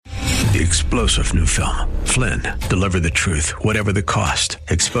The explosive new film, Flynn, deliver the truth, whatever the cost,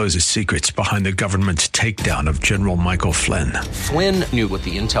 exposes secrets behind the government's takedown of General Michael Flynn. Flynn knew what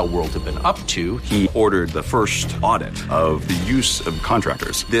the intel world had been up to. He ordered the first audit of the use of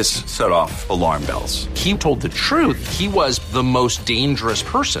contractors. This set off alarm bells. He told the truth. He was the most dangerous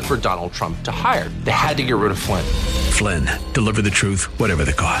person for Donald Trump to hire. They had to get rid of Flynn. Flynn, deliver the truth, whatever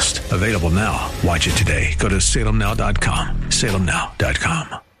the cost. Available now. Watch it today. Go to salemnow.com.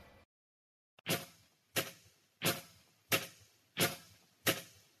 salemnow.com.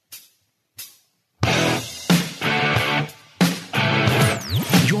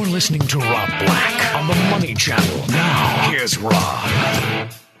 You're listening to Rob Black on the Money Channel. Now, here's Rob. I'm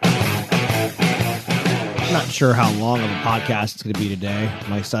not sure how long of a podcast it's going to be today.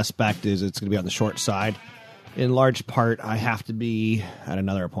 My suspect is it's going to be on the short side. In large part, I have to be at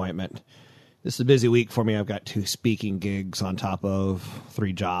another appointment. This is a busy week for me. I've got 2 speaking gigs on top of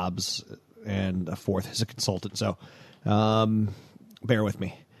 3 jobs and a 4th as a consultant. So bear with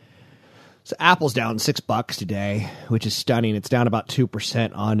me. So Apple's down $6 today, which is stunning. It's down about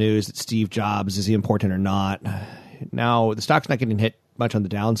 2% on news that Steve Jobs, is he important or not? Now, the stock's not getting hit much on the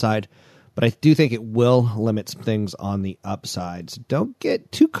downside, but I do think it will limit some things on the upside. So don't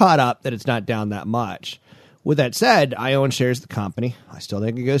get too caught up that it's not down that much. With that said, I own shares of the company. I still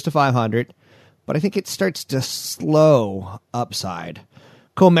think it goes to 500, but I think it starts to slow upside.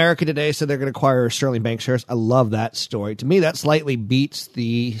 Comerica today said they're going to acquire Sterling Bank shares. I love that story. To me, that slightly beats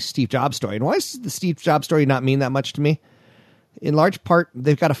the Steve Jobs story. And why does the Steve Jobs story not mean that much to me? In large part,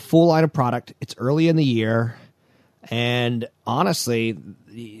 they've got a full line of product. It's early in the year. And honestly,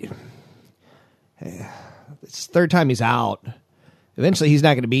 it's the 3rd time he's out. Eventually, he's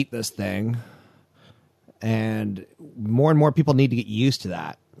not going to beat this thing. And more people need to get used to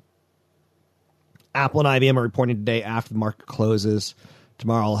that. Apple and IBM are reporting today after the market closes.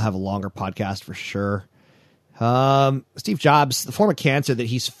 Tomorrow I'll have a longer podcast for sure. Steve Jobs, the form of cancer that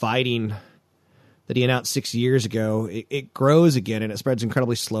he's fighting, that he announced 6 years ago, it grows again and it spreads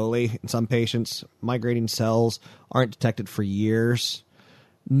incredibly slowly. In some patients, migrating cells aren't detected for years.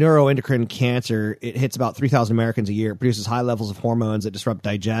 Neuroendocrine cancer, it hits about 3,000 Americans a year. It produces high levels of hormones that disrupt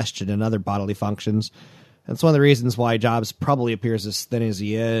digestion and other bodily functions. That's one of the reasons why Jobs probably appears as thin as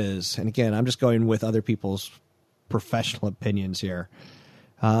he is. And again, I'm just going with other people's professional opinions here.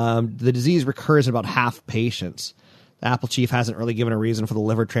 The disease recurs in about half patients. The Apple chief hasn't really given a reason for the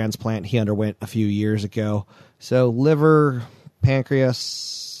liver transplant he underwent a few years ago. So liver,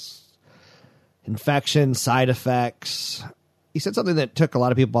 pancreas, infection, side effects. He said something that took a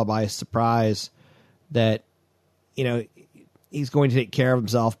lot of people by surprise, that, he's going to take care of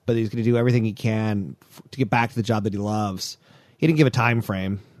himself, but he's going to do everything he can to get back to the job that he loves. He didn't give a time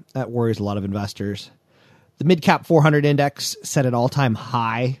frame. That worries a lot of investors. The Mid-Cap 400 index set an all-time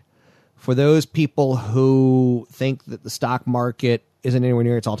high. For those people who think that the stock market isn't anywhere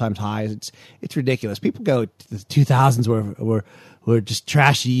near its all-time highs, it's ridiculous. People go to the 2000s were just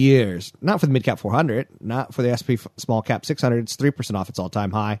trashy years. Not for the Mid-Cap 400, not for the S&P Small Cap 600. It's 3% off its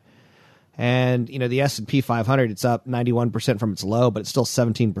all-time high. And, the S&P 500, it's up 91% from its low, but it's still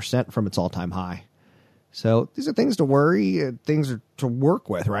 17% from its all-time high. So these are things to worry, things to work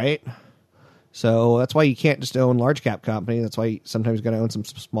with, right? So that's why you can't just own large cap companies. That's why you sometimes got to own some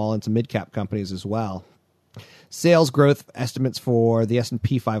small and some mid cap companies as well. Sales growth estimates for the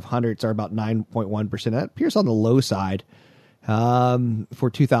S&P 500s are about 9.1%. That appears on the low side for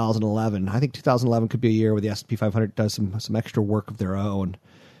 2011. I think 2011 could be a year where the S&P 500 does some extra work of their own.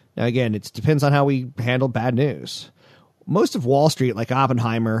 Now, again, it depends on how we handle bad news. Most of Wall Street, like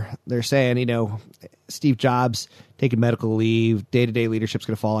Oppenheimer, they're saying, Steve Jobs taking medical leave, day-to-day leadership's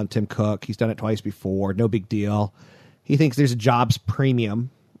going to fall on Tim Cook. He's done it twice before. No big deal. He thinks there's a jobs premium,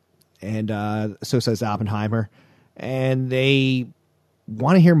 and so says Oppenheimer. And they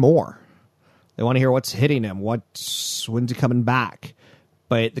want to hear more. They want to hear what's hitting him, when's he coming back.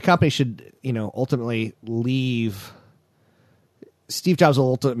 But the company should, ultimately leave. Steve Jobs will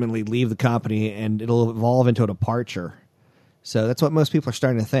ultimately leave the company, and it'll evolve into a departure. So that's what most people are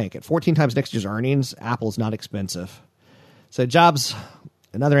starting to think. At 14 times next year's earnings, Apple's not expensive. So Jobs,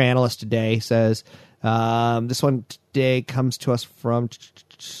 another analyst today, says, this one today comes to us from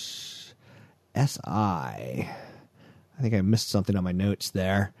SI. I think I missed something on my notes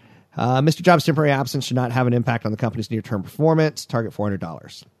there. Mr. Jobs' temporary absence should not have an impact on the company's near-term performance. Target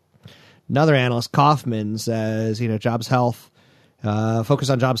 $400. Another analyst, Kaufman, says, Jobs' health, focus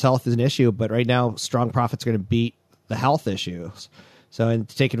on Jobs' health is an issue, but right now, strong profits are going to beat the health issues. So, and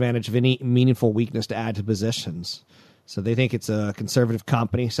to take advantage of any meaningful weakness to add to positions. So they think it's a conservative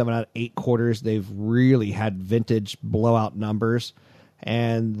company. 7 out of 8 quarters, they've really had vintage blowout numbers.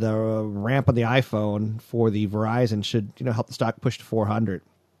 and the ramp on the iPhone for the Verizon should help the stock push to 400.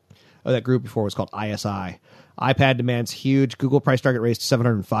 Oh, that group before was called ISI. iPad demand's huge. Google price target raised to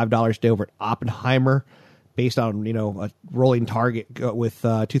 $705 today over at Oppenheimer, based on a rolling target with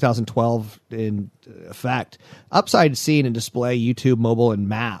 2012 in effect. Upside seen in display, YouTube, mobile, and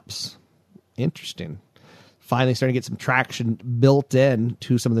maps. Interesting. Finally starting to get some traction built in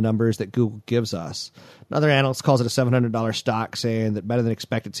to some of the numbers that Google gives us. Another analyst calls it a $700 stock, saying that better than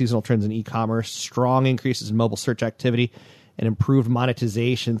expected seasonal trends in e-commerce, strong increases in mobile search activity, and improved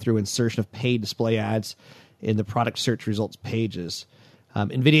monetization through insertion of paid display ads in the product search results pages.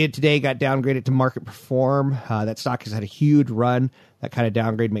 NVIDIA today got downgraded to market perform. That stock has had a huge run. That kind of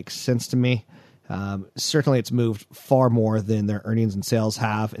downgrade makes sense to me. Certainly it's moved far more than their earnings and sales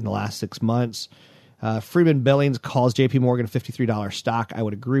have in the last 6 months. Freeman Billings calls JP Morgan a $53 stock. I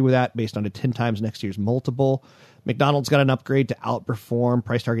would agree with that based on a 10 times next year's multiple. McDonald's got an upgrade to outperform,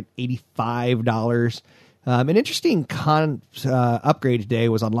 price target $85. An interesting upgrade today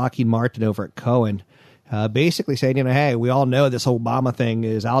was on Lockheed Martin over at Cohen, basically saying, hey, we all know this Obama thing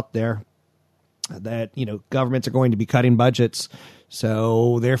is out there, that, governments are going to be cutting budgets.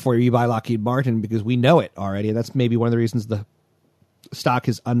 So therefore you buy Lockheed Martin because we know it already. And that's maybe one of the reasons the stock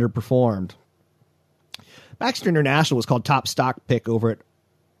has underperformed. Baxter International was called top stock pick over at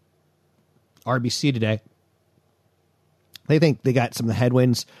RBC today. They think they got some of the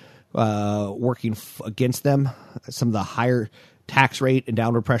headwinds working against them. Some of the higher tax rate and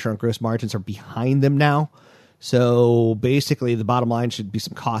downward pressure on gross margins are behind them now. So basically the bottom line should be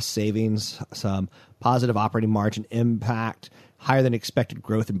some cost savings, some positive operating margin impact, higher than expected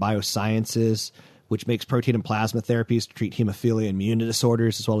growth in biosciences, which makes protein and plasma therapies to treat hemophilia and immune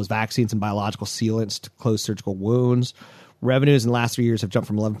disorders, as well as vaccines and biological sealants to close surgical wounds. Revenues in the last 3 years have jumped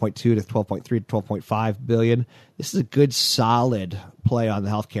from 11.2 to 12.3 to 12.5 billion. This is a good, solid play on the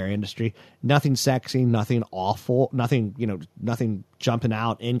healthcare industry. Nothing sexy, nothing awful, nothing jumping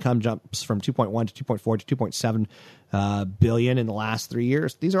out. Income jumps from 2.1 to 2.4 to 2.7 billion in the last 3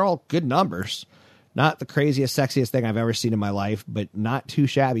 years. These are all good numbers. Not the craziest, sexiest thing I've ever seen in my life, but not too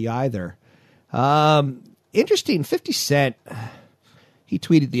shabby either. Interesting, 50 Cent, he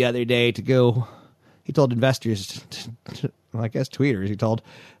tweeted the other day he told investors, I guess tweeters,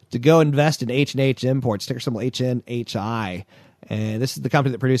 to go invest in H&H Imports, ticker symbol HNHI. And this is the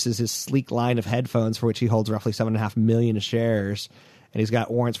company that produces his sleek line of headphones, for which he holds roughly 7.5 million shares. And he's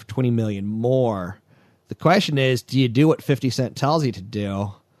got warrants for 20 million more. The question is, do you do what 50 Cent tells you to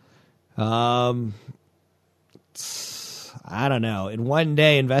do? I don't know. In one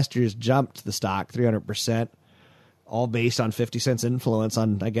day, investors jumped the stock 300%, all based on 50 Cent's influence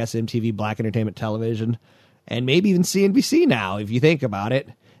on, I guess, MTV, Black Entertainment Television, and maybe even CNBC now, if you think about it.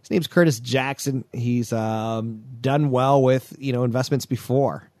 His name's Curtis Jackson. He's done well with investments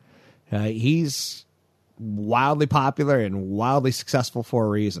before. He's wildly popular and wildly successful for a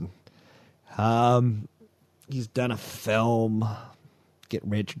reason. He's done a film, Get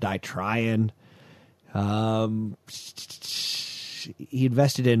Rich or Die Trying. He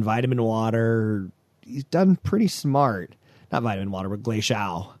invested in Vitamin Water. He's done pretty smart. Not Vitamin Water, but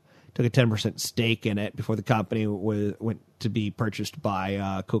Glacial. Took a 10% stake in it before the company went to be purchased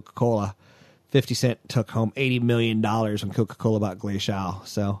by Coca-Cola. 50 Cent took home $80 million when Coca-Cola bought Glacial.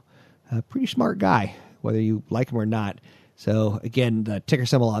 So a pretty smart guy, whether you like him or not. So again, the ticker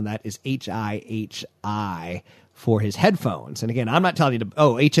symbol on that is HIHI for his headphones. And again, I'm not telling you to,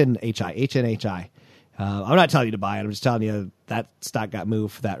 HNHI. I'm not telling you to buy it. I'm just telling you that stock got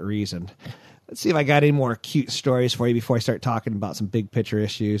moved for that reason. Let's see if I got any more cute stories for you before I start talking about some big picture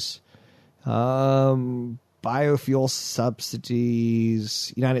issues. Biofuel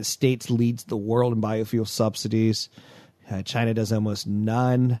subsidies. United States leads the world in biofuel subsidies. China does almost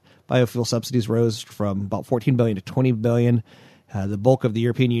none. Biofuel subsidies rose from about 14 billion to 20 billion. The bulk of the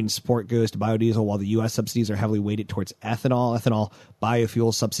European Union support goes to biodiesel, while the U.S. subsidies are heavily weighted towards ethanol. Ethanol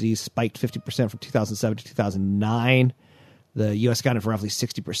biofuel subsidies spiked 50% from 2007 to 2009. The U.S. accounted for roughly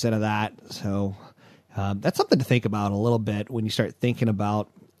 60% of that. So that's something to think about a little bit when you start thinking about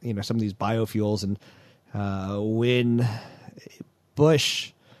some of these biofuels. And when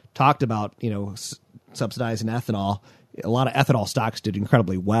Bush talked about subsidizing ethanol, a lot of ethanol stocks did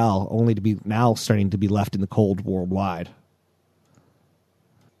incredibly well, only to be now starting to be left in the cold worldwide.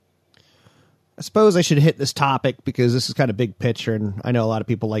 I suppose I should hit this topic because this is kind of big picture, and I know a lot of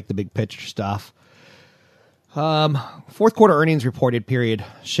people like the big picture stuff. Fourth quarter earnings reported period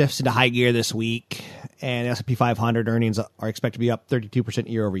shifts into high gear this week, and the S&P 500 earnings are expected to be up 32%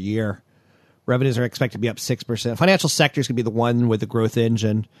 year over year. Revenues are expected to be up 6%. Financial sector is going to be the one with the growth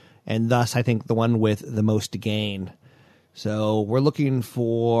engine, and thus I think the one with the most to gain. So we're looking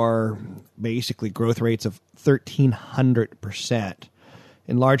for basically growth rates of 1,300%.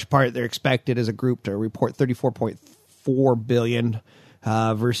 In large part, they're expected as a group to report $34.4 billion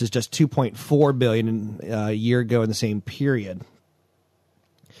versus just $2.4 billion a year ago in the same period.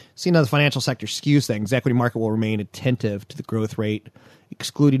 Seeing how the financial sector skews things, the equity market will remain attentive to the growth rate,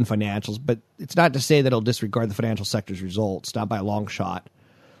 excluding financials, but it's not to say that it'll disregard the financial sector's results, not by a long shot.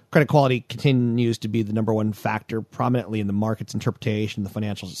 Credit quality continues to be the number one factor prominently in the market's interpretation of the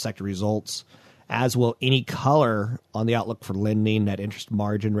financial sector results, as will any color on the outlook for lending, net interest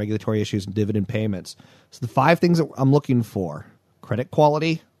margin, regulatory issues, and dividend payments. So the 5 things that I'm looking for: credit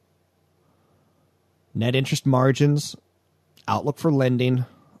quality, net interest margins, outlook for lending,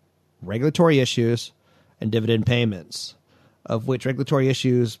 regulatory issues, and dividend payments, of which regulatory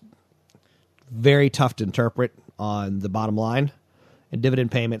issues, very tough to interpret on the bottom line, and dividend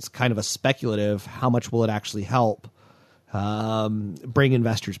payments, kind of a speculative, how much will it actually help bring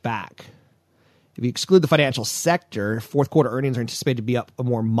investors back. If you exclude the financial sector, fourth quarter earnings are anticipated to be up a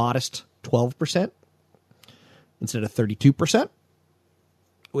more modest 12% instead of 32%.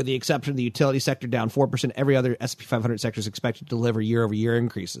 With the exception of the utility sector down 4%, every other S&P 500 sector is expected to deliver year-over-year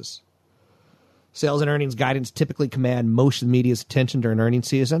increases. Sales and earnings guidance typically command most of the media's attention during earnings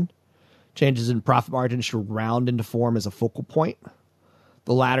season. Changes in profit margins should round into form as a focal point.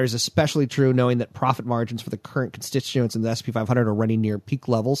 The latter is especially true knowing that profit margins for the current constituents in the S&P 500 are running near peak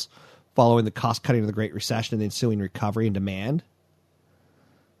levels following the cost-cutting of the Great Recession and the ensuing recovery in demand.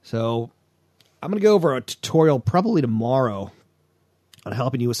 So I'm going to go over a tutorial probably tomorrow on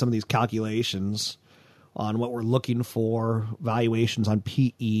helping you with some of these calculations on what we're looking for, valuations on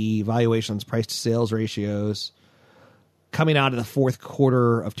PE, valuations price to sales ratios, coming out of the fourth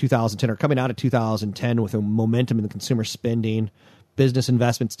quarter of 2010 or coming out of 2010 with a momentum in the consumer spending, business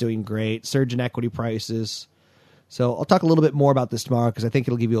investments doing great, surge in equity prices. So I'll talk a little bit more about this tomorrow because I think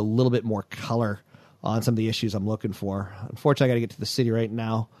it'll give you a little bit more color on some of the issues I'm looking for. Unfortunately, I got to get to the city right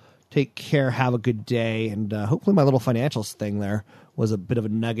now. Take care, have a good day, and hopefully my little financials thing there was a bit of a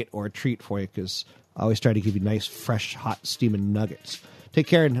nugget or a treat for you because I always try to give you nice, fresh, hot, steaming nuggets. Take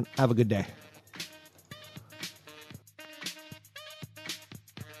care and have a good day.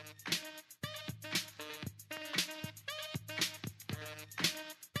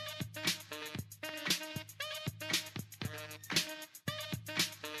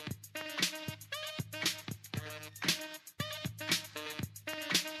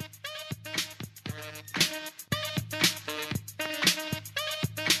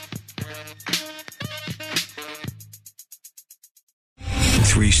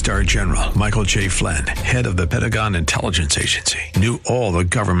 Three-star General Michael J. Flynn, head of the Pentagon Intelligence Agency, knew all the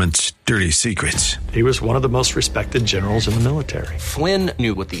government's dirty secrets. He was one of the most respected generals in the military. Flynn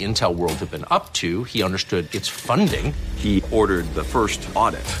knew what the intel world had been up to. He understood its funding. He ordered the first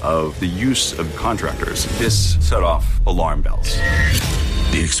audit of the use of contractors. This set off alarm bells.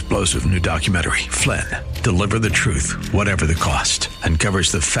 The explosive new documentary, Flynn, Deliver the Truth, Whatever the Cost,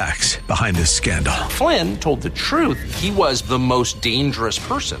 uncovers the facts behind this scandal. Flynn told the truth. He was the most dangerous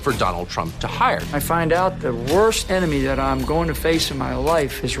person for Donald Trump to hire. I find out the worst enemy that I'm going to face in my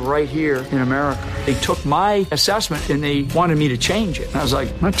life is right here in America. They took my assessment and they wanted me to change it. And I was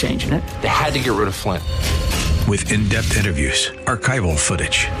like, I'm not changing it. They had to get rid of Flynn. With in-depth interviews, archival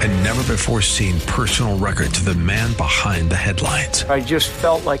footage, and never-before-seen personal records of the man behind the headlines. I just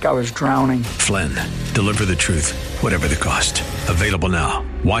felt like I was drowning. Flynn, Deliver the Truth, Whatever the Cost. Available now.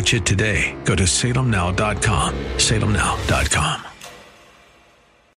 Watch it today. Go to salemnow.com. salemnow.com.